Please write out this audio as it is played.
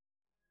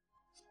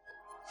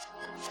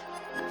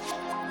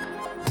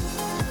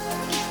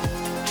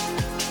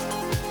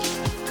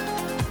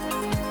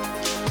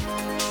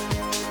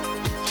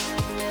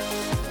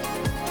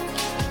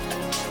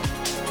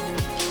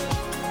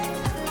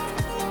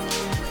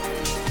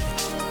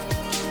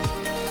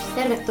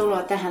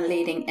Tervetuloa tähän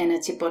Leading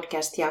Energy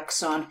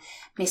Podcast-jaksoon,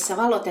 missä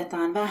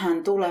valotetaan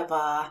vähän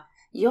tulevaa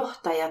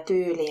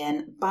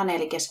johtajatyylien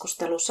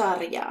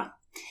paneelikeskustelusarjaa.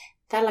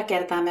 Tällä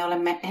kertaa me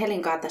olemme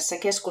Helinkaa tässä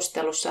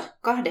keskustelussa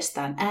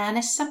kahdestaan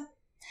äänessä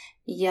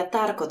ja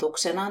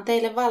tarkoituksena on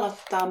teille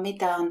valottaa,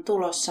 mitä on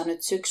tulossa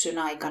nyt syksyn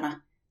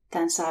aikana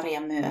tämän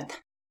sarjan myötä.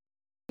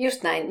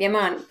 Just näin, ja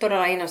mä oon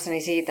todella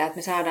innoissani siitä, että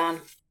me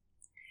saadaan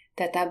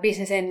tätä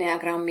business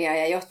enneagrammia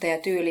ja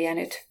johtajatyyliä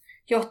nyt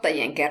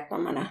johtajien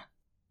kertomana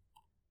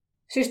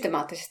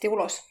systemaattisesti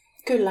ulos.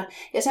 Kyllä,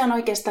 ja se on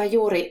oikeastaan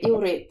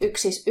juuri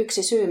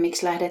yksi syy,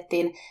 miksi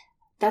lähdettiin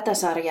tätä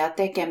sarjaa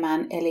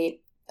tekemään,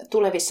 eli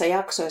tulevissa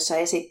jaksoissa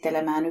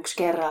esittelemään yksi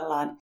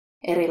kerrallaan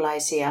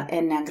erilaisia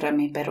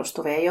enneagrammiin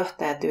perustuvia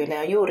johtajatyylejä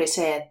on juuri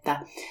se, että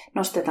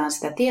nostetaan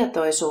sitä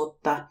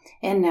tietoisuutta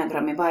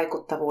enneagrammin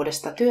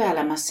vaikuttavuudesta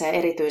työelämässä ja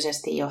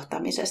erityisesti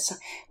johtamisessa.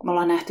 Me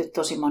ollaan nähty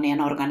tosi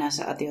monien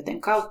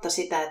organisaatioiden kautta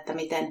sitä, että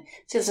miten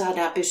sillä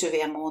saadaan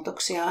pysyviä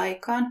muutoksia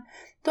aikaan.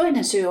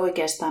 Toinen syy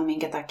oikeastaan,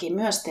 minkä takia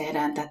myös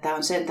tehdään tätä,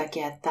 on sen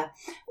takia, että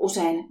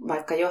usein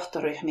vaikka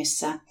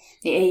johtoryhmissä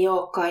niin ei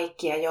ole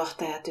kaikkia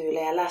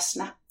johtajatyylejä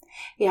läsnä.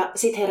 Ja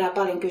sitten herää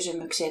paljon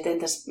kysymyksiä, että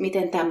entäs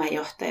miten tämä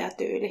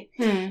johtajatyyli?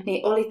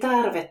 Niin oli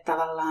tarve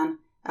tavallaan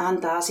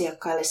antaa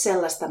asiakkaille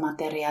sellaista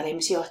materiaalia,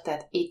 missä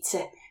johtajat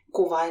itse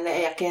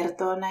kuvailee ja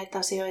kertoo näitä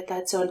asioita.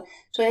 Että se on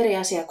eri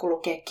asia kuin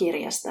lukea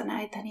kirjasta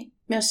näitä, niin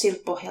myös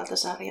siltä pohjalta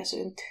sarja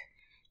syntyy.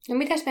 No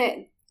mitäs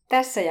me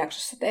tässä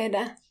jaksossa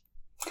tehdään?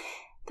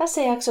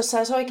 Tässä jaksossa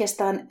olisi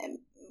oikeastaan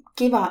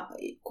kiva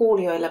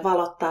kuulijoille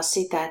valottaa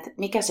sitä, että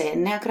mikä se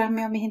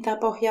enneagrammi on, mihin tämä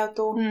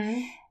pohjautuu.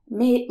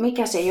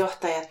 Mikä se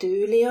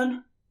johtajatyyli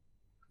on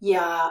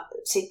ja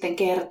sitten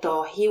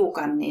kertoo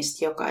hiukan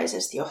niistä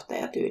jokaisesta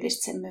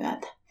johtajatyylistä sen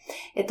myötä.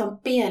 Että on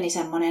pieni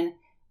semmoinen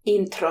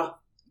intro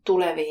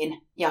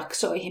tuleviin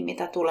jaksoihin,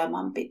 mitä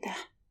tuleman pitää.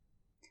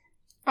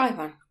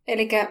 Aivan.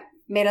 Eli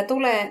meillä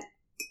tulee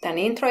tämän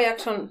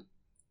introjakson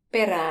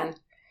perään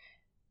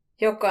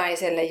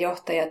jokaiselle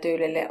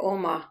johtajatyylille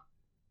oma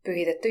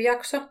pyhitetty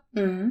jakso,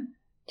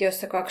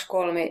 jossa 2-3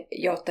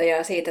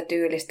 johtajaa siitä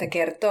tyylistä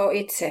kertoo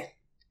itse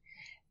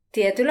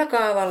tietyllä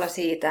kaavalla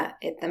siitä,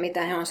 että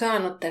mitä he on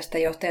saanut tästä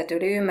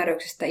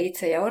johtajatyyliymmärryksestä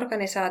itse ja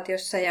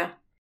organisaatiossa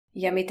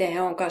ja miten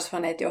he on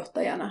kasvaneet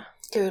johtajana.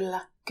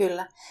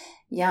 Kyllä.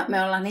 Ja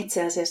me ollaan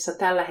itse asiassa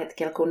tällä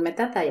hetkellä, kun me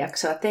tätä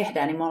jaksoa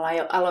tehdään, niin me ollaan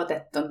jo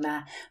aloitettu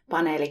nämä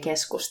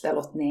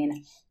paneelikeskustelut,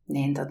 niin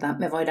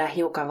me voidaan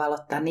hiukan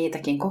valottaa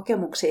niitäkin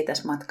kokemuksia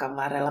tässä matkan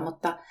varrella,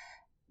 mutta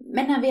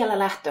mennään vielä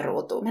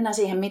lähtöruutuun. Mennään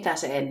siihen, mitä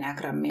se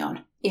enneagrammi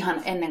on,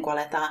 ihan ennen kuin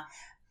aletaan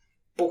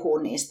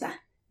puhua niistä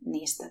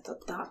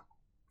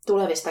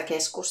tulevista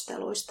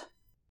keskusteluista.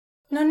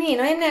 No niin,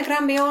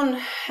 enneagrammi on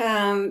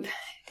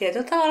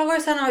tietyllä tavalla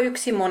voi sanoa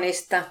yksi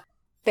monista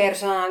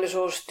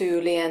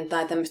persoonallisuustyylien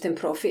tai tämmöisten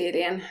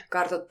profiilien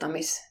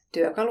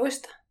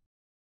kartoittamistyökaluista.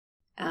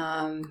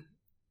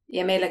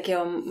 Ja meilläkin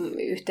on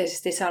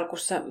yhteisesti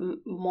salkussa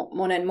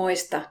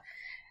monenmoista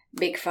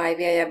Big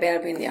Fivea ja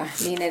Belbin ja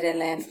niin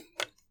edelleen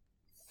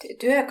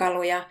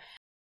työkaluja.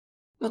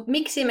 Mutta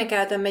miksi me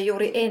käytämme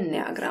juuri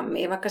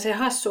enneagrammia, vaikka se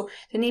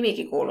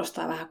nimikin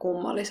kuulostaa vähän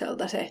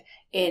kummalliselta, se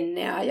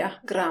ennea ja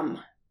gram.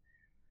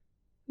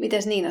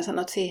 Mites Niina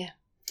sanot siihen?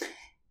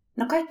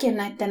 No kaikkien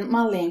näiden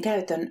mallien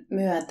käytön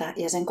myötä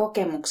ja sen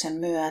kokemuksen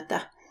myötä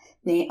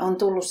niin on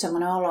tullut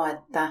semmoinen olo,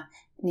 että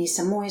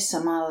niissä muissa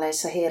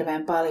malleissa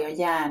hirveän paljon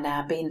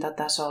jäädään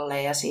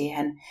pintatasolle ja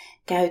siihen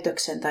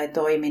käytöksen tai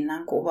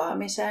toiminnan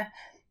kuvaamiseen.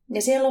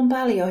 Ja siellä on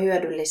paljon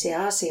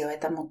hyödyllisiä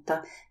asioita,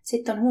 mutta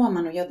sitten on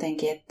huomannut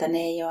jotenkin, että ne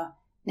ei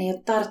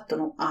ole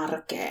tarttunut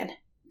arkeen,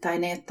 tai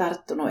ne ei ole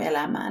tarttunut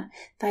elämään,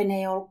 tai ne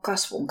ei ole ollut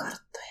kasvun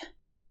karttoja.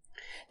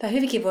 Tai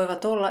hyvinkin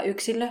voivat olla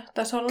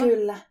yksilötasolla.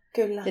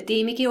 Kyllä. Ja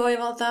tiimikin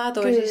oivaltaa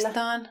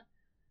toisistaan. Kyllä.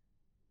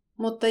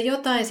 Mutta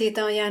jotain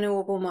siitä on jäänyt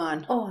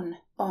uupumaan.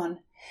 On.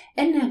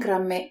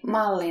 Enneagrammi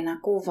mallina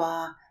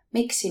kuvaa,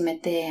 miksi me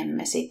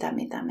teemme sitä,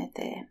 mitä me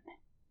teemme.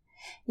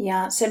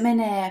 Ja se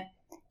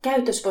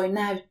käytös voi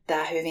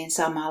näyttää hyvin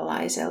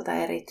samanlaiselta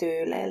eri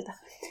tyyleiltä.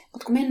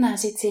 Mutta kun mennään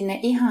sitten sinne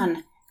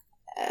ihan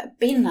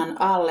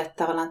pinnan alle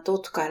tavallaan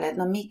tutkailemaan,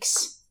 että no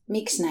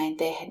miksi näin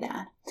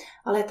tehdään.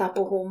 Aletaan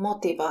puhua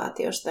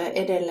motivaatiosta ja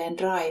edelleen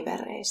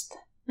drivereista.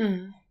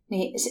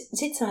 Niin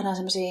sitten saadaan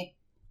semmoisia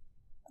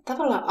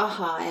tavallaan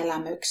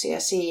aha-elämyksiä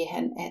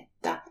siihen,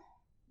 että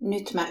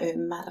nyt mä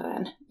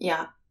ymmärrän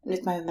ja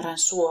nyt mä ymmärrän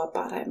sua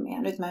paremmin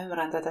ja nyt mä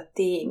ymmärrän tätä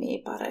tiimiä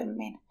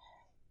paremmin.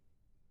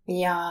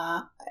 Ja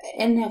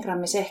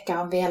enneagrammissa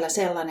ehkä on vielä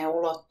sellainen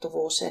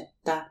ulottuvuus,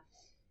 että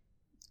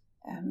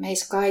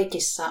meissä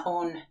kaikissa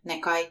on ne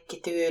kaikki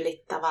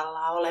tyylit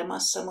tavallaan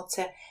olemassa, mutta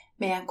se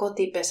meidän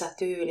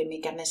kotipesätyyli,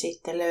 mikä me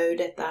sitten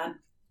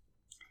löydetään,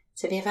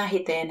 se vie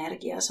vähiten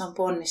energiaa, se on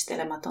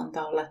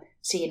ponnistelematonta olla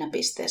siinä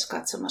pisteessä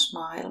katsomassa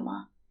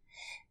maailmaa.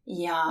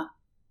 Ja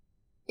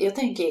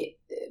jotenkin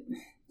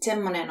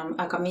semmoinen on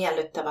aika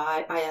miellyttävä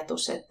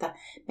ajatus, että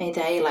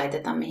meitä ei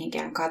laiteta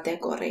mihinkään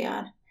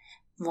kategoriaan,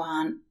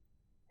 vaan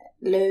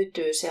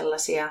löytyy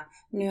sellaisia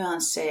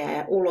nyansseja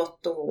ja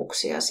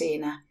ulottuvuuksia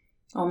siinä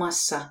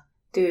omassa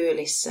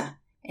tyylissä,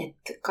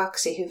 että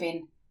kaksi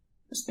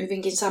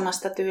hyvinkin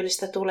samasta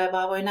tyylistä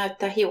tulevaa voi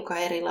näyttää hiukan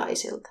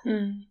erilaisilta.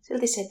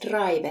 Silti se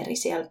driveri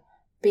siellä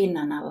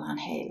pinnan alla on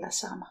heillä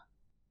sama.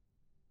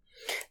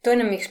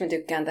 Toinen, miksi mä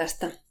tykkään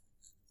tästä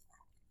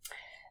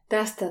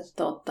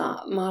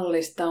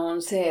mallista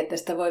on se, että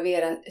sitä voi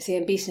viedä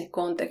siihen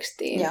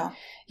business-kontekstiin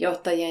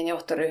johtajien,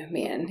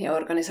 johtoryhmien ja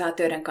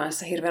organisaatioiden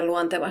kanssa hirveän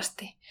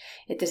luontevasti.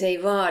 Että se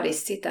ei vaadi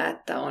sitä,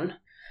 että on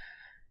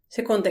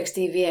se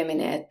kontekstiin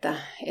vieminen,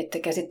 että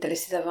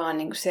käsittelisi sitä vaan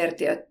niin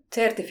kuin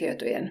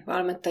sertifioitujen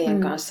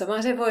valmentajien kanssa,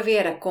 vaan se voi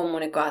viedä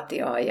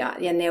kommunikaatioon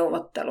ja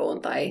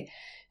neuvotteluun tai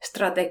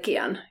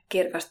strategian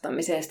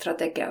kirkastamiseen,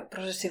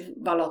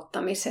 strategiaprosessin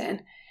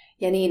valottamiseen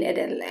ja niin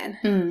edelleen.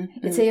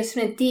 Että se ei ole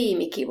sellainen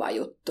tiimikiva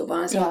juttu,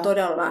 vaan se on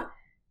todella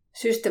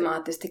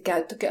systemaattisesti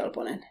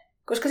käyttökelpoinen.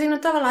 Koska siinä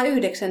on tavallaan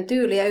 9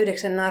 tyyliä,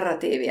 9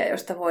 narratiivia,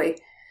 josta voi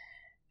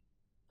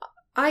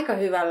aika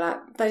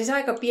hyvällä, tai siis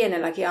aika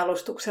pienelläkin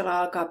alustuksella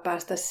alkaa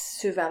päästä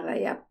syvälle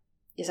ja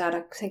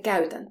saada sen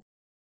käytäntöön.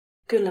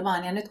 Kyllä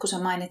vaan, ja nyt kun sä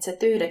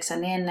mainitset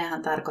 9, niin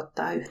ennenhän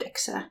tarkoittaa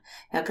 9.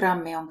 Ja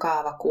grammi on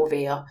kaava,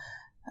 kuvio,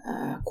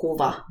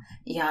 kuva.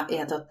 Ja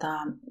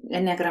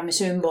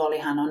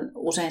enneagrammisymbolihan on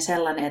usein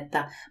sellainen,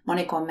 että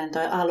moni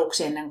kommentoi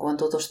aluksi ennen kuin on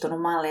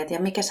tutustunut malliin, että ja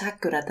mikä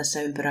häkkyrä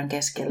tässä ympyrän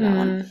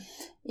keskellä on.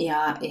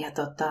 Ja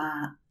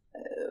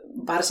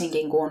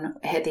varsinkin kun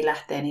heti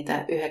lähtee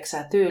niitä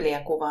 9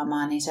 tyyliä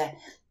kuvaamaan, niin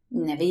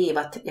ne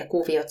viivat ja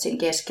kuviot siinä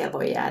keskellä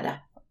voi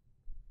jäädä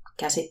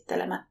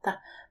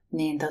käsittelemättä.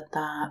 Niin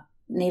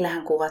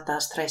niillähän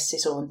kuvataan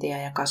stressisuuntia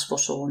ja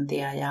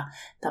kasvusuuntia ja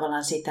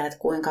tavallaan sitä, että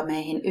kuinka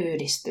meihin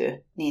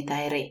yhdistyy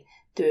niitä eri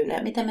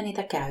tyylejä, miten me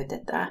niitä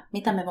käytetään,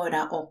 mitä me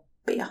voidaan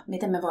oppia,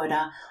 miten me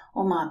voidaan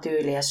omaa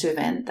tyyliä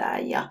syventää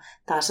ja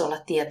taas olla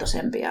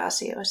tietoisempia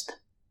asioista.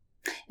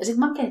 Ja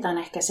sitten makeita on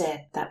ehkä se,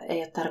 että ei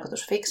ole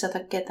tarkoitus fiksata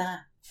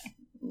ketään,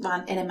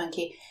 vaan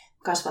enemmänkin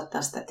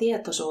kasvattaa sitä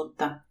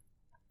tietoisuutta.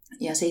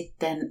 Ja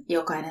sitten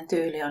jokainen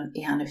tyyli on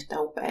ihan yhtä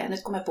upea. Ja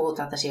nyt kun me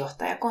puhutaan tässä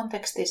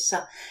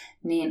johtajakontekstissa,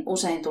 niin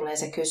usein tulee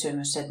se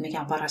kysymys, että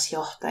mikä on paras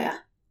johtaja?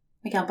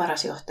 Mikä on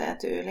paras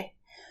johtajatyyli?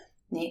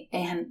 Niin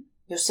eihän,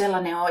 jos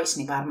sellainen olisi,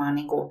 niin varmaan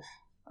niin kuin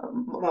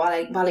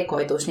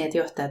valikoituisi niin, että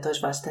johtajat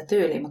olisi vain sitä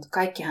tyyliä, mutta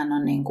kaikkihan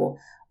on niin kuin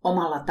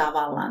omalla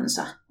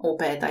tavallansa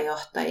upeita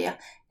johtajia.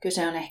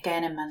 Kyse on ehkä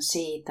enemmän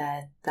siitä,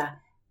 että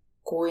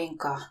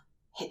kuinka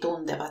he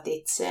tuntevat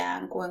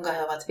itseään, kuinka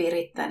he ovat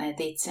virittäneet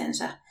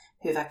itsensä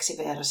hyväksi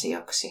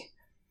versioksi.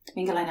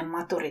 Minkälainen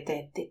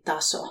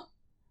maturiteettitaso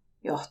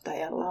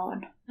johtajalla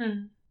on.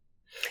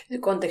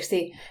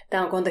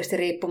 Tämä on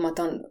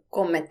kontekstiriippumaton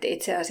kommentti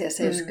itse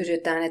asiassa, jos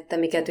kysytään, että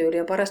mikä tyyli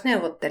on paras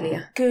neuvottelija.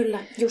 Kyllä,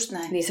 just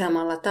näin. Niin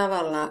samalla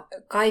tavalla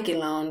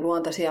kaikilla on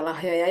luontaisia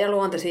lahjoja ja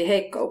luontaisia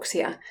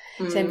heikkouksia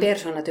sen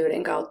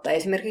persoonatyylin kautta,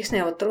 esimerkiksi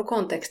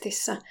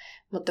neuvottelukontekstissa.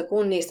 Mutta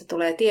kun niistä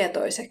tulee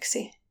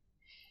tietoiseksi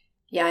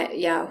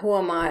ja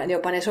huomaa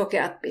jopa ne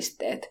sokeat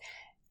pisteet,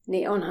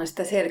 niin onhan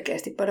sitä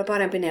selkeästi paljon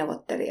parempi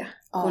neuvottelija,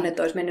 kun et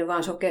olisi mennyt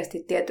vaan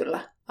sokeasti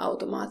tietyllä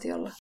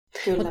automaatiolla.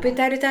 Mutta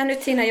pitäydytään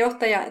nyt siinä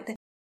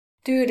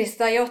johtajatyylissä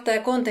tai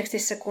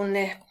johtajakontekstissa, kun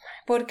ne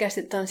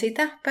podcastit on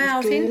sitä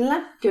pääosin.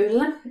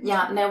 Kyllä.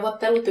 Ja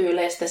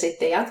neuvottelutyyleistä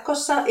sitten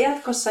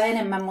jatkossa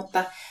enemmän,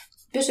 mutta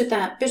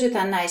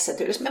pysytään näissä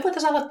tyylissä. Me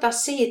voitaisiin aloittaa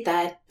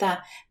siitä,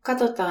 että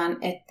katsotaan,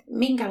 että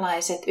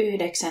minkälaiset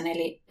 9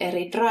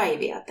 eri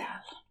drivea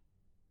täällä on.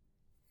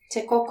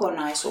 Se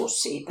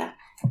kokonaisuus siitä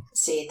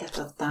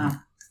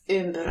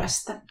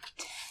ympyrästä.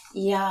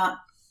 Ja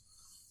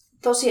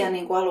tosiaan,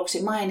 niin kuin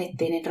aluksi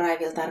mainittiin, niin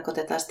drivella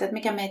tarkoitetaan sitä, että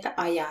mikä meitä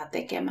ajaa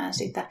tekemään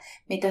sitä,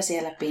 mitä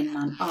siellä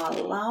pinnan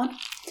alla on.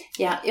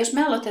 Ja jos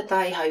me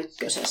aloitetaan ihan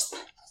ykkösestä.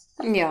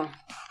 Joo.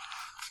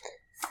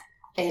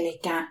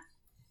 Elikkä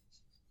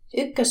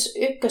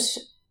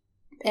ykkös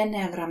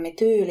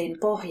enneagrammityylin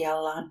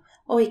pohjalla on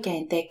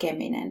oikein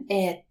tekeminen,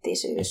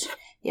 eettisyys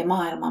ja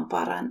maailman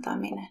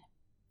parantaminen.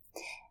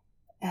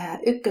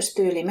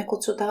 Ykköstyyli me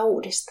kutsutaan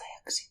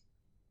uudistajaksi.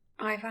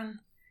 Aivan.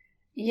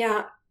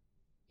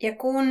 Ja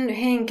kun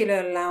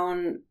henkilöllä on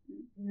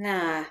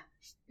nämä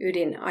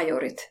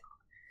ydinajurit,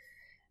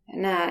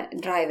 nämä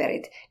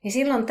driverit, niin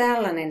silloin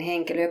tällainen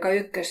henkilö, joka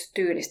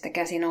ykköstyylistä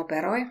käsin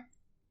operoi,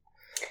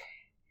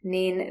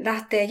 niin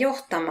lähtee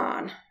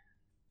johtamaan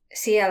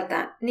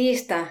sieltä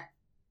niistä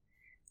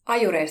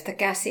ajureista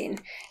käsin.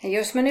 Ja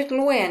jos mä nyt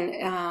luen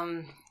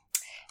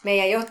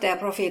meidän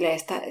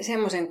johtajaprofiileista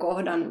semmoisen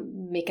kohdan,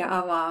 mikä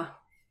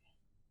avaa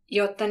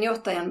tämän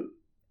johtajan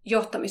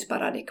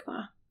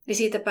johtamisparadigmaa, niin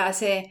siitä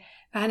pääsee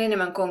vähän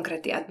enemmän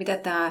konkretiaa, että mitä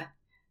tämä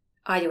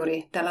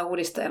ajuri tällä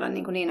uudistajalla,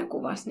 niin kuin Niina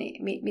kuvasi,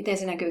 niin miten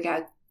se näkyy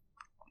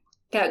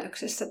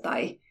käytöksessä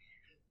tai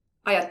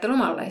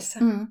ajattelumalleissa.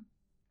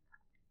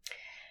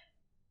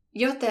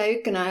 Johtaja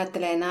ykkönen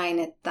ajattelee näin,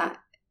 että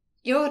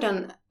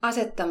johdan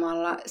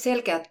asettamalla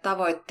selkeät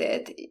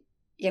tavoitteet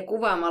ja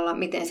kuvaamalla,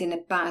 miten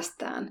sinne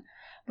päästään.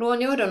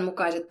 Luon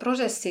johdonmukaiset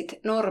prosessit,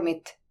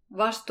 normit,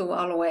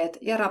 vastuualueet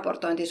ja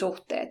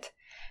raportointisuhteet.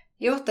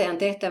 Johtajan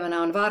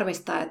tehtävänä on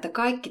varmistaa, että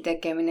kaikki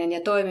tekeminen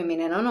ja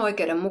toimiminen on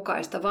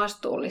oikeudenmukaista,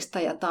 vastuullista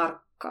ja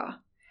tarkkaa.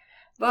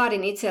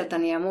 Vaadin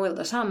itseltäni ja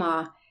muilta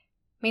samaa.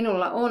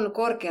 Minulla on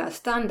korkeat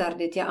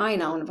standardit ja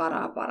aina on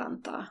varaa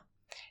parantaa.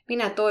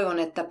 Minä toivon,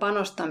 että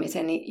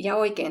panostamiseni ja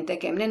oikein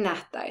tekeminen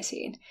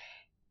nähtäisiin.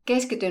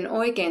 Keskityn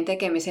oikein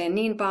tekemiseen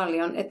niin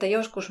paljon, että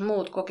joskus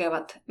muut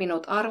kokevat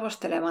minut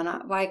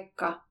arvostelevana,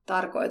 vaikka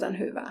tarkoitan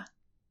hyvää.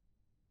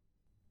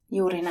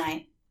 Juuri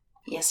näin.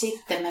 Ja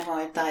sitten me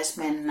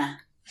voitaisiin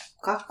mennä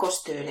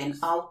kakkostyylin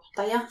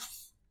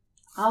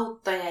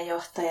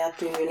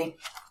auttaja-johtajatyyli,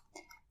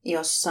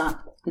 jossa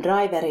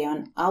driveri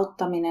on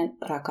auttaminen,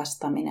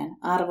 rakastaminen,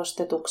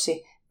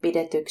 arvostetuksi,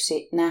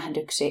 pidetyksi,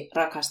 nähdyksi,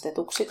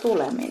 rakastetuksi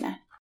tuleminen.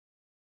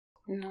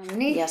 No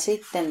niin. Ja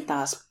sitten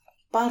taas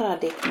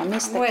paradigma,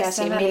 mistä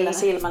käsin,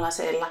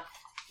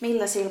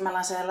 millä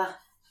silmälaseella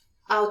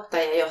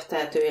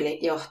auttaja-johtajatyyli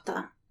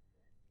johtaa.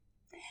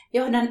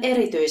 Johdan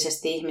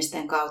erityisesti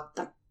ihmisten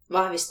kautta.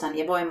 Vahvistan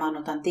ja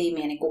voimaannutan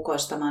tiimieni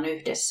kukoistamaan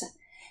yhdessä.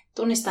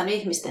 Tunnistan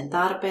ihmisten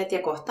tarpeet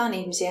ja kohtaan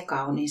ihmisiä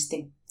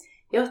kauniisti.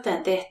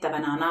 Johtajan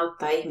tehtävänä on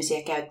auttaa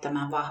ihmisiä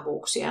käyttämään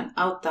vahvuuksiaan,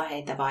 auttaa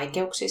heitä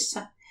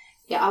vaikeuksissa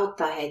ja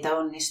auttaa heitä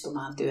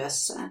onnistumaan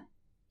työssään.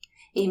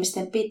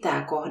 Ihmisten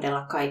pitää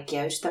kohdella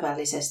kaikkia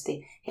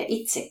ystävällisesti ja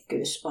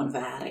itsekkyys on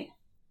väärin.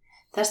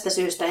 Tästä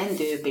syystä en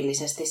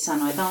tyypillisesti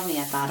sanoita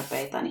omia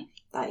tarpeitani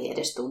tai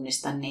edes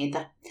tunnista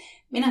niitä.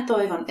 Minä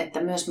toivon,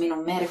 että myös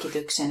minun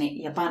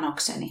merkitykseni ja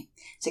panokseni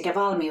sekä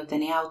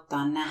valmiuteni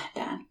auttaa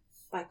nähdään,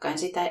 vaikka en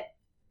sitä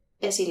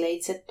esille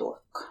itse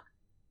tuokaan.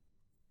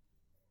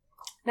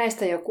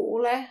 Näistä jo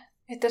kuulee,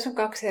 että tässä on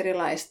 2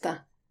 erilaista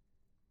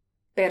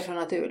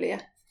persoonatyyliä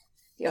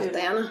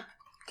johtajana.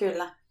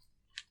 Kyllä.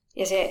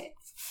 Ja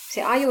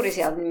se ajuri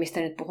sieltä, mistä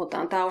nyt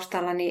puhutaan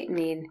taustalla,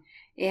 niin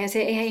eihän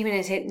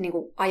ihminen niin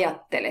kuin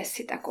ajattele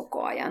sitä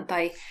koko ajan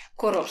tai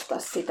korosta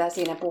sitä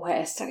siinä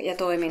puheessa ja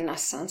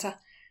toiminnassansa.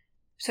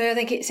 Se on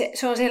jotenkin,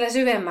 se on siellä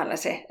syvemmällä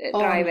se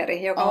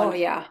driveri, joka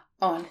ohjaa.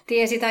 On.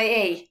 Tiesi tai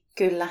ei.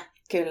 Kyllä,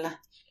 kyllä.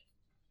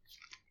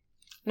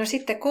 No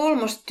sitten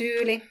 3.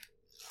 tyyli,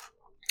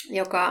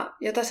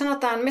 jota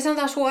me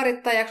sanotaan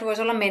suorittajaksi,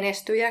 voisi olla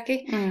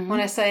menestyjäkin. Mm-hmm.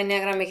 Monessa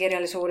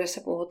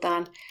enneagrammikirjallisuudessa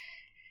puhutaan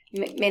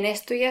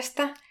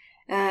menestyjästä.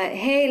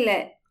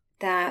 Heille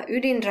tämä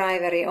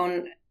ydindriveri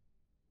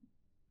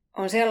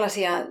on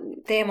sellaisia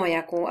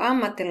teemoja kuin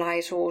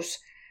ammattilaisuus,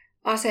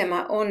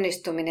 asema,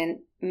 onnistuminen,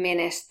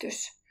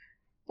 menestys,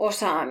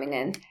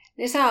 osaaminen,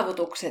 ne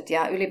saavutukset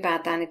ja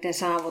ylipäätään niiden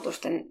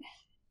saavutusten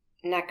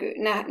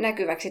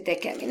näkyväksi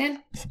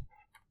tekeminen.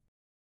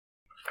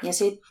 Ja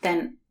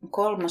sitten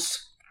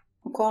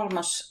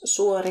kolmos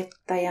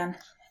suorittajan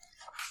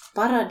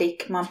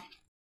paradigma.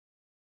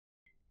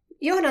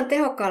 Johdan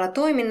tehokkaalla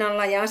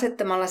toiminnalla ja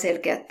asettamalla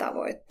selkeät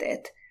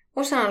tavoitteet.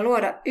 Osaan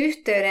luoda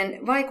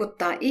yhteyden,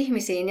 vaikuttaa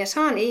ihmisiin ja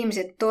saan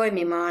ihmiset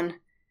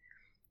toimimaan.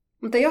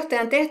 Mutta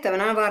johtajan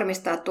tehtävänä on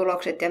varmistaa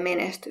tulokset ja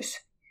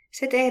menestys.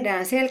 Se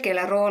tehdään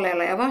selkeillä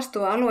rooleilla ja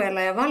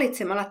vastuualueilla ja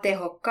valitsemalla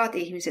tehokkaat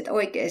ihmiset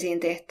oikeisiin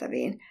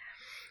tehtäviin.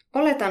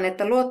 Oletan,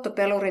 että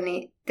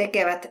luottopelurini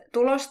tekevät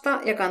tulosta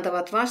ja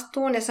kantavat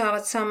vastuun ja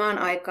saavat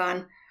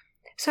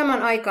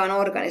saman aikaan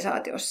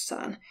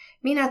organisaatiossaan.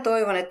 Minä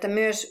toivon, että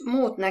myös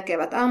muut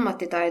näkevät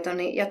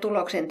ammattitaitoni ja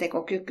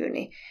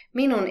tuloksentekokykyni.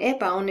 Minun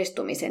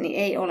epäonnistumiseni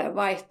ei ole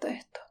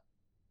vaihtoehto.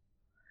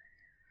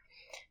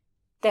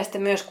 Tästä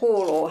myös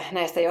kuuluu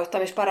näistä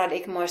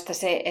johtamisparadigmoista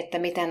se, että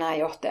mitä nämä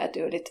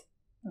johtajatyylit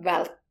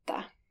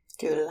välttää.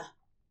 Kyllä.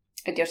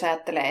 Että jos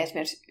ajattelee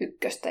esimerkiksi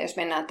 1, jos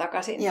mennään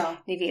takaisin,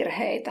 niin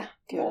virheitä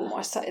muun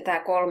muassa. Ja tämä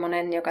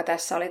 3, joka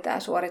tässä oli tämä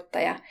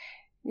suorittaja,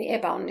 niin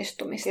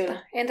epäonnistumista.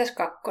 Kyllä. Entäs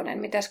 2?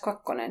 Mitäs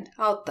 2?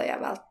 Auttaja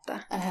välttää?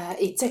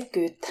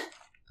 Itsekkyyttä.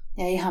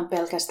 Ja ihan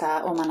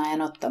pelkästään oman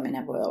ajan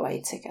ottaminen voi olla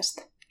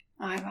itsekästä.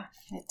 Aivan.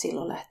 Et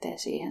silloin lähtee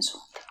siihen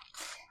suuntaan.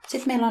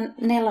 Sitten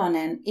meillä on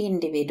 4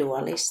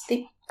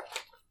 individualisti.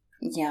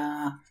 Ja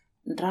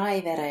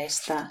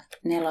drivereista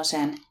 4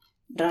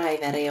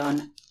 driveri on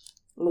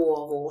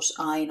luovuus,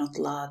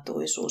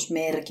 ainutlaatuisuus,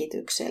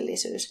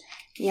 merkityksellisyys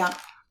ja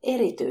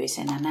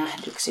erityisenä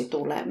nähdyksi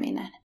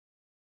tuleminen.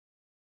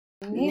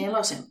 4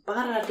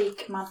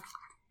 paradigma.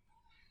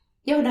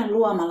 Johdan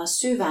luomalla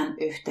syvän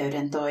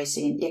yhteyden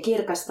toisiin ja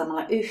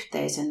kirkastamalla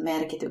yhteisen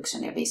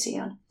merkityksen ja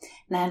vision.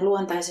 Näen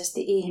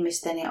luontaisesti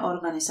ihmisten ja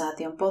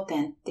organisaation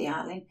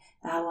potentiaalin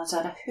ja haluan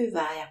saada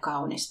hyvää ja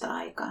kaunista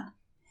aikaan.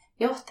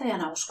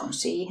 Johtajana uskon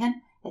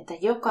siihen, että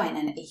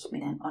jokainen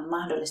ihminen on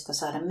mahdollista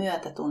saada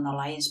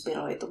myötätunnolla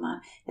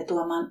inspiroitumaan ja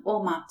tuomaan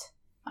omat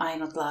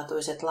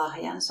ainutlaatuiset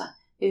lahjansa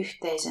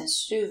yhteisen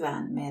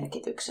syvän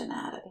merkityksen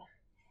äärelle.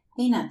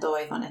 Minä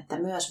toivon, että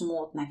myös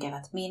muut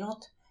näkevät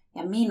minut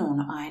ja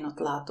minun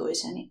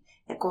ainutlaatuiseni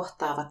ja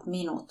kohtaavat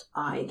minut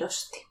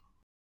aidosti.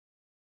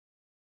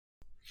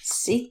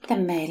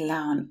 Sitten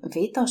meillä on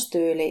 5.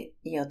 tyyli,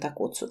 jota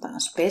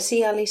kutsutaan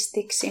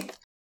spesialistiksi.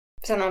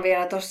 Sanon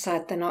vielä tuossa,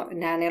 että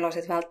nämä 4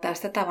 välttää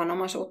sitä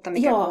tavanomaisuutta,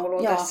 mikä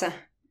kuuluu tässä.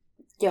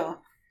 Joo,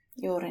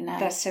 juuri näin.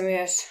 Tässä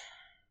myös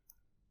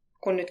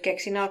kun nyt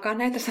keksin alkaa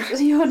näitä sanoa.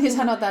 Joo, niin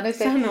sanotaan nyt,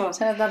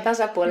 sanotaan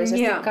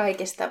tasapuolisesti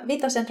kaikista.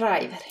 5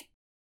 driveri.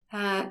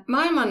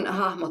 Maailman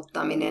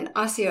hahmottaminen,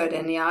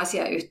 asioiden ja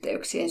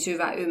asiayhteyksien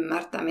syvä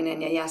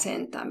ymmärtäminen ja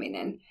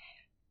jäsentäminen,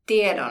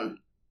 tiedon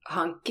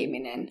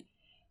hankkiminen,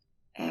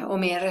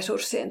 omien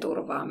resurssien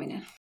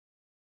turvaaminen.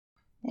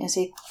 Ja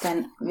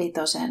sitten 5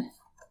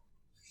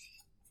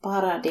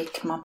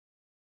 paradigma.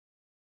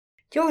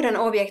 Johdan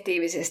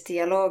objektiivisesti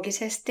ja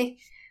loogisesti.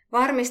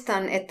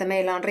 Varmistan, että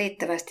meillä on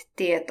riittävästi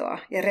tietoa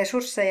ja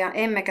resursseja,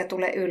 emmekä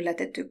tule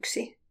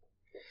yllätetyksi.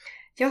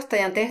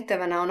 Johtajan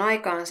tehtävänä on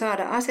aikaan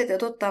saada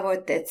asetetut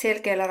tavoitteet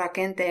selkeällä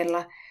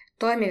rakenteella,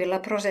 toimivilla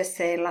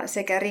prosesseilla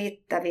sekä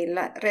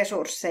riittävillä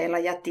resursseilla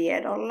ja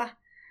tiedolla.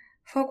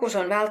 Fokus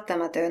on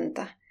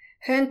välttämätöntä.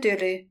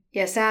 Höntyily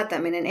ja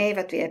säätäminen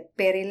eivät vie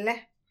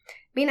perille.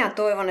 Minä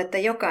toivon, että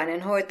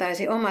jokainen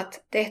hoitaisi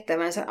omat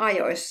tehtävänsä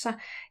ajoissa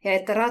ja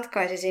että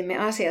ratkaisisimme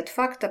asiat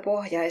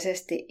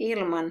faktapohjaisesti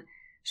ilman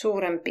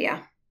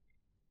suurempia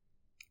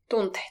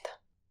tunteita.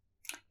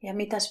 Ja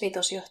mitäs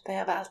 5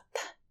 johtaja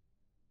välttää?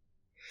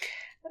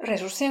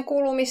 Resurssien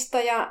kulumista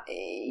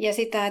ja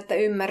sitä, että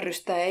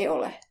ymmärrystä ei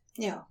ole.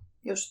 Joo,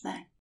 just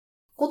näin.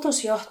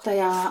 6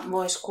 johtajaa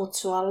voisi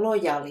kutsua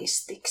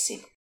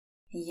lojalistiksi.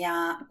 Ja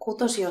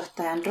 6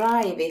 johtajan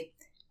drive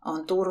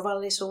on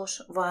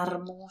turvallisuus,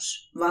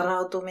 varmuus,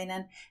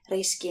 varautuminen,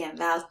 riskien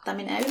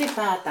välttäminen ja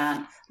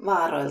ylipäätään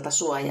vaaroilta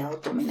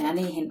suojautuminen ja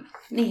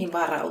niihin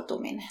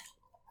varautuminen.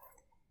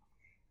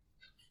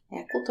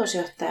 Ja 6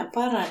 johtajan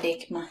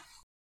paradigma.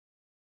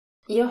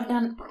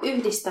 Johdan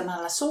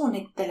yhdistämällä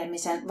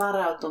suunnittelemisen,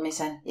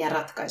 varautumisen ja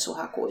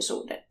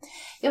ratkaisuhakuisuuden.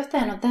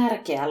 Johtajan on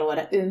tärkeää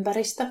luoda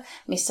ympäristö,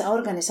 missä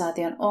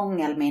organisaation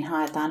ongelmiin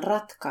haetaan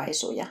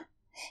ratkaisuja.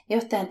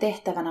 Johtajan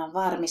tehtävänä on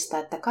varmistaa,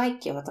 että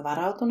kaikki ovat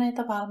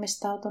varautuneita,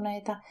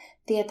 valmistautuneita,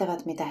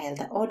 tietävät mitä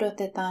heiltä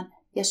odotetaan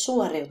ja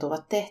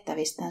suoriutuvat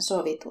tehtävistään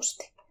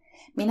sovitusti.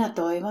 Minä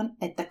toivon,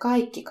 että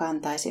kaikki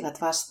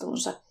kantaisivat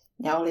vastuunsa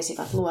ja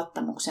olisivat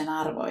luottamuksen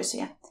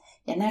arvoisia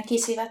ja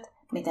näkisivät,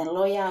 miten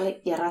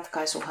lojaali ja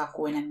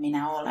ratkaisuhakuinen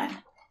minä olen.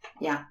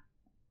 Ja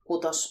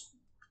 6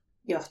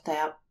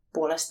 johtaja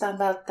puolestaan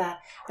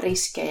välttää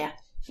riskejä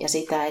ja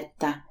sitä,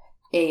 että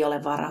ei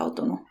ole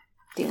varautunut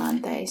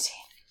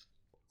tilanteisiin.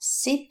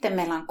 Sitten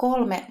meillä on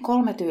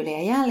 3 tyyliä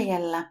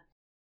jäljellä.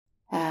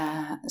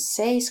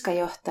 7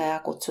 johtajaa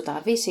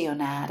kutsutaan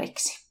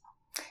visionääriksi.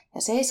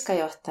 Ja 7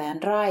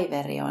 johtajan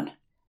driveri on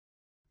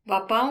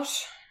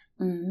vapaus,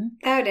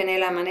 täyden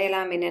elämän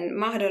eläminen,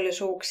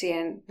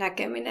 mahdollisuuksien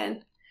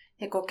näkeminen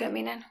ja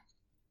kokeminen.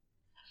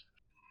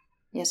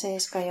 Ja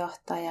 7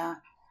 johtajaa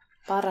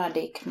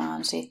paradigma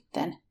on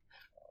sitten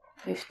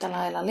yhtä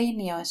lailla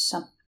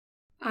linjoissa.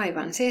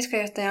 Aivan.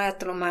 7-johtajan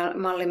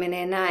ajattelumalli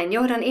menee näin.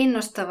 Johdan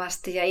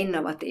innostavasti ja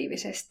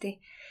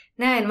innovatiivisesti.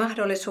 Näen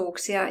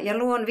mahdollisuuksia ja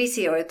luon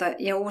visioita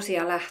ja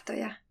uusia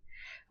lähtöjä.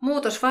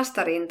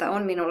 Muutosvastarinta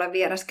on minulle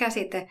vieras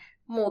käsite.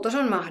 Muutos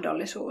on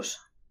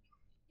mahdollisuus.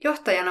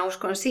 Johtajana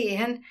uskon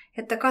siihen,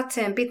 että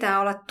katseen pitää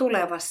olla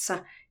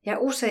tulevassa ja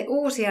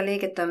uusia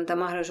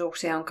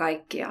liiketoimintamahdollisuuksia on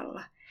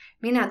kaikkialla.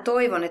 Minä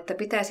toivon, että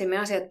pitäisimme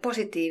asiat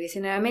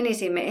positiivisina ja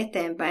menisimme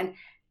eteenpäin,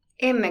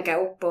 emmekä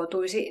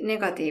uppoutuisi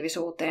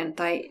negatiivisuuteen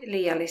tai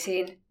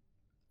liiallisiin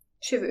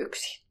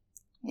syvyyksiin.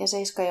 Ja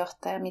 7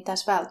 johtaja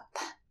mitäs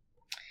välttää?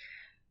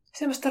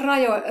 Semmoista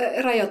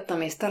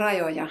rajoittamista,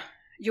 rajoja,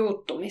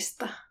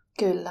 juuttumista.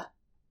 Kyllä.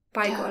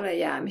 Paikoille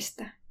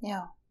jäämistä.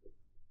 Joo.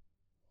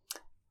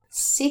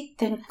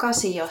 Sitten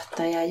 8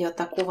 johtaja,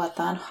 jota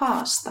kuvataan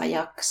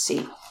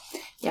haastajaksi.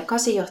 Ja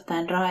 8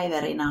 johtajan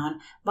driverina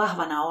on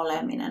vahvana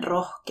oleminen,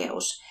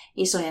 rohkeus,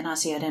 isojen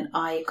asioiden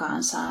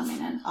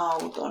aikaansaaminen,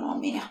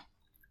 autonomia.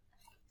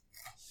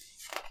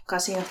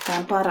 8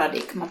 johtajan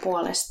paradigma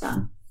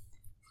puolestaan.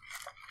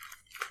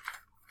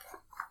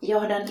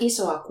 Johdan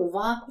isoa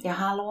kuvaa ja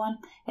haluan,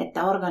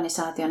 että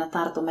organisaationa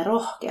tartumme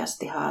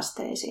rohkeasti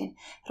haasteisiin.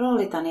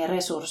 Roolitan ja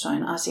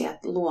resurssoin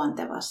asiat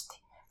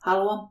luontevasti.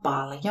 Haluan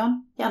paljon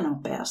ja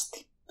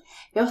nopeasti.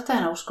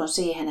 Johtajana uskon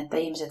siihen, että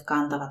ihmiset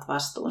kantavat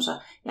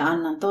vastuunsa ja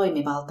annan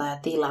toimivaltaa ja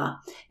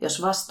tilaa,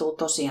 jos vastuu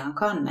tosiaan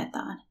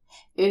kannetaan.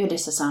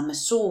 Yhdessä saamme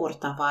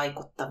suurta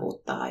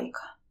vaikuttavuutta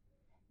aikaan.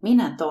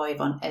 Minä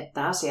toivon,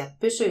 että asiat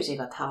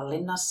pysyisivät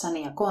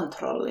hallinnassani ja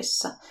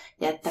kontrollissa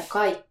ja että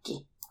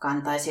kaikki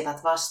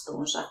kantaisivat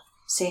vastuunsa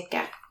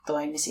sekä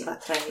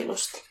toimisivat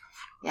reilusti.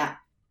 Ja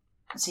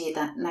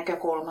siitä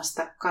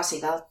näkökulmasta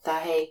 8 välttää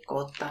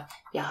heikkoutta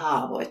ja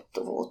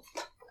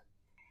haavoittuvuutta.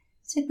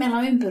 Sitten meillä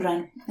on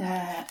ympyrän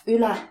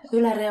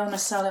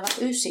yläreunassa oleva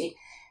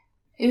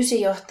 9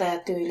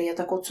 johtajatyyli,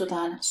 jota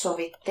kutsutaan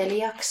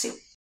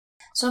sovittelijaksi.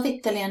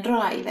 Sovittelijan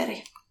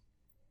driveri.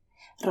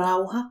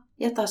 Rauha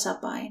ja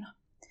tasapaino.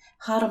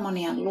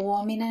 Harmonian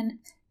luominen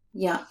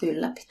ja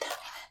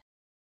ylläpitäminen.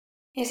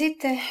 Ja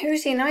sitten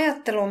 9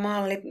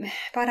 ajattelumalli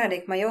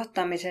paradigma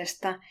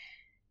johtamisesta.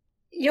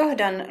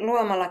 Johdan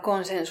luomalla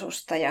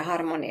konsensusta ja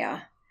harmoniaa.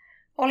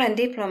 Olen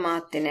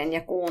diplomaattinen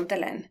ja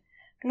kuuntelen.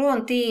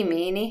 Luon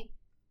tiimiini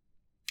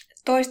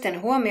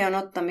toisten huomioon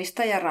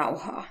ottamista ja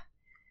rauhaa.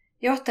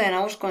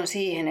 Johtajana uskon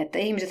siihen, että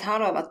ihmiset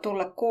haluavat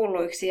tulla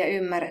kuulluiksi ja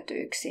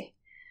ymmärretyiksi.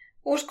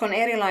 Uskon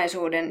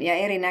erilaisuuden ja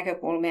eri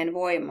näkökulmien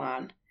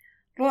voimaan.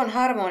 Luon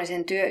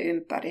harmonisen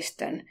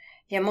työympäristön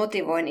ja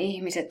motivoin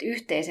ihmiset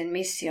yhteisen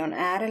mission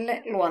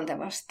äärelle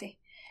luontevasti.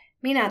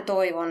 Minä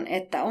toivon,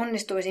 että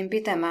onnistuisin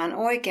pitämään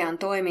oikean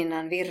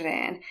toiminnan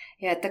vireen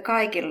ja että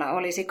kaikilla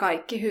olisi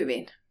kaikki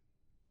hyvin.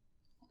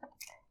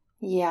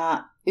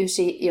 Ja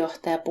 9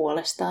 johtaja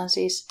puolestaan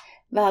siis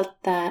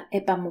välttää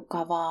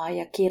epämukavaa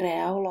ja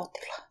kireää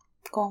olotilaa,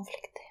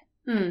 konflikteja.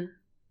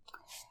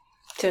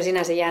 Se on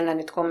sinänsä jännä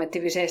nyt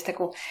kommenttiviseistä,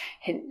 kun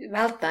he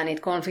välttää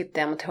niitä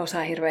konflikteja, mutta he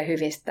osaa hirveän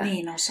hyvin sitä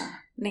Niin osaa.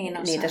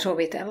 niitä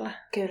sovitella.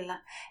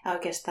 Kyllä. Ja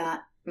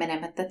oikeastaan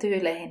menemättä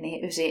tyyleihin,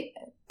 niin 9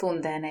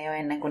 tuntee ne jo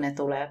ennen kuin ne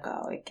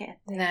tuleekaan oikein.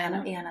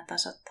 Ihana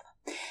tasoittava.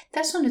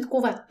 Tässä on nyt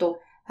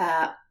kuvattu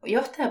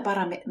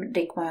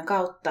johtajaparadigmojen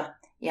kautta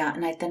ja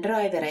näiden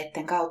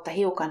drivereiden kautta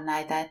hiukan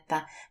näitä,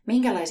 että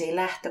minkälaisia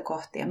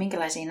lähtökohtia,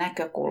 minkälaisia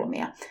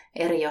näkökulmia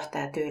eri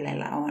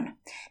johtajatyyleillä on.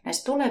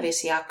 Näissä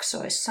tulevissa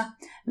jaksoissa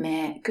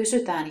me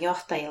kysytään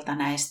johtajilta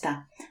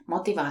näistä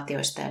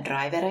motivaatioista ja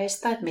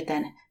drivereista, että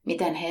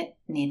miten he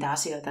niitä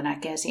asioita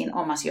näkee siinä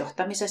omassa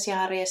johtamisessa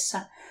ja arjessa.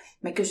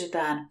 Me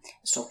kysytään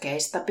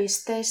sokeista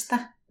pisteistä,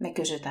 me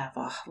kysytään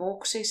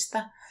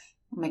vahvuuksista,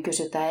 me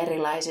kysytään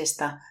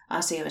erilaisista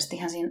asioista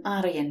ihan siinä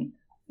arjen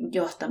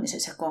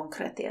johtamisessa ja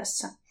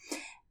konkretiassa.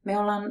 Me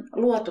ollaan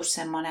luotu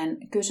semmoinen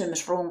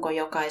kysymysrunko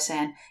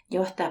jokaiseen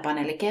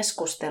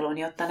johtajapaneelikeskusteluun,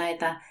 jotta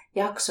näitä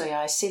jaksoja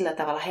olisi sillä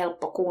tavalla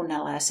helppo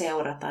kuunnella ja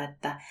seurata,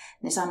 että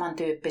ne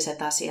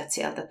samantyyppiset asiat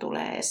sieltä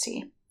tulee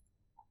esiin.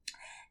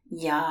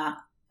 Ja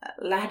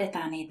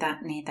lähdetään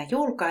niitä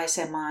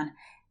julkaisemaan.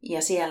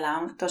 Ja siellä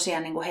on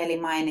tosiaan, niin kuin Heli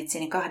mainitsi,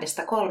 niin 2-3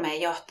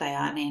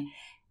 johtajaa, niin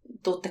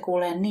tuutte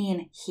kuulemaan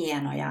niin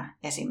hienoja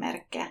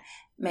esimerkkejä.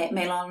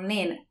 Meillä on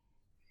niin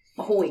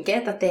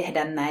huikeeta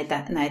tehdä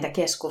näitä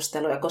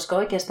keskusteluja, koska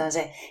oikeastaan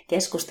se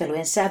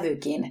keskustelujen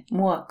sävykin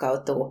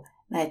muokkautuu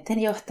näiden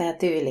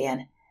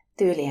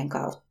johtajatyylien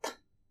kautta.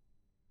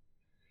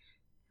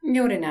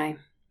 Juuri näin.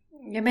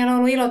 Ja meillä on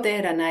ollut ilo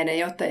tehdä näiden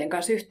johtajien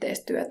kanssa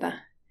yhteistyötä.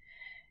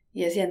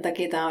 Ja sen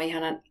takia tämä on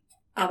ihana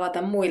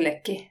avata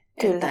muillekin,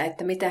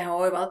 että mitä he on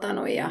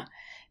oivaltanut ja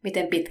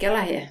miten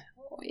pitkällä he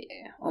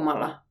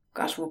omalla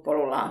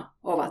kasvupolullaan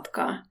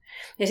ovatkaan.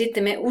 Ja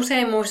sitten me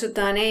usein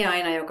muistutaan, ei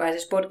aina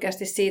jokaisessa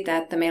podcastissa siitä,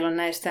 että meillä on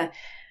näissä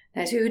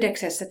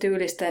 9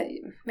 tyylistä,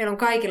 meillä on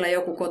kaikilla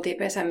joku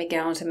kotipesä,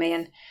 mikä on se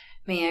meidän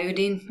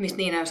ydin, mistä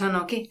Niina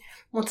sanoikin.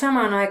 Mutta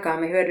samaan aikaan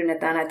me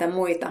hyödynnetään näitä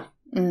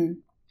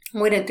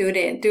muiden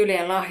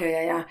tyylien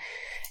lahjoja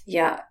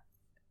ja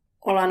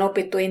ollaan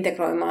opittu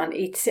integroimaan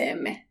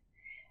itseemme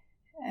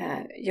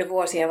jo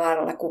vuosien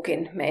varrella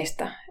kukin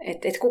meistä.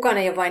 Et kukaan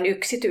ei ole vain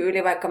yksi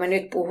tyyli, vaikka me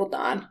nyt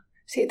puhutaan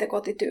siitä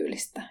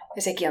kotityylistä.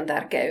 Ja sekin on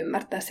tärkeää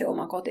ymmärtää, se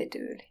oma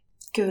kotityyli.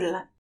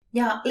 Kyllä.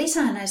 Ja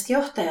lisää näistä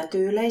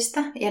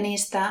johtajatyyleistä ja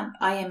niistä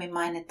aiemmin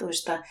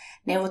mainituista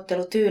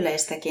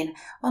neuvottelutyyleistäkin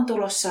on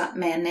tulossa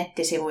meidän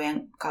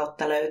nettisivujen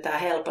kautta löytää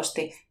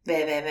helposti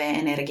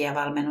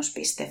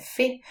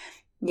www.energiavalmennus.fi.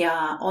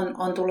 Ja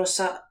on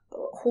tulossa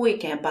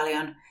huikean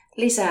paljon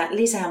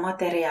lisää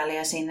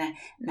materiaalia sinne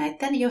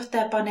näiden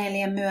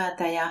johtajapaneelien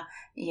myötä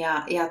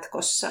ja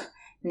jatkossa.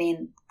 Niin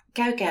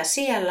käykää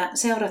siellä,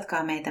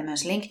 seuratkaa meitä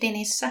myös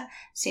LinkedInissä.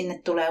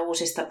 Sinne tulee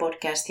uusista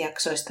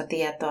podcast-jaksoista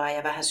tietoa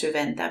ja vähän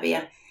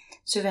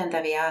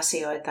syventäviä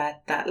asioita.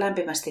 Että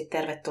lämpimästi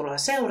tervetuloa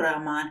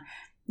seuraamaan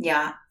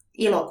ja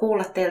ilo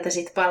kuulla teiltä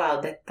sit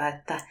palautetta,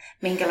 että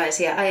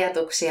minkälaisia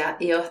ajatuksia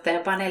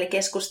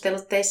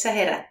johtajapaneelikeskustelut teissä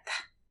herättää.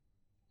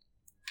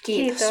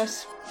 Kiitos.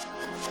 Kiitos.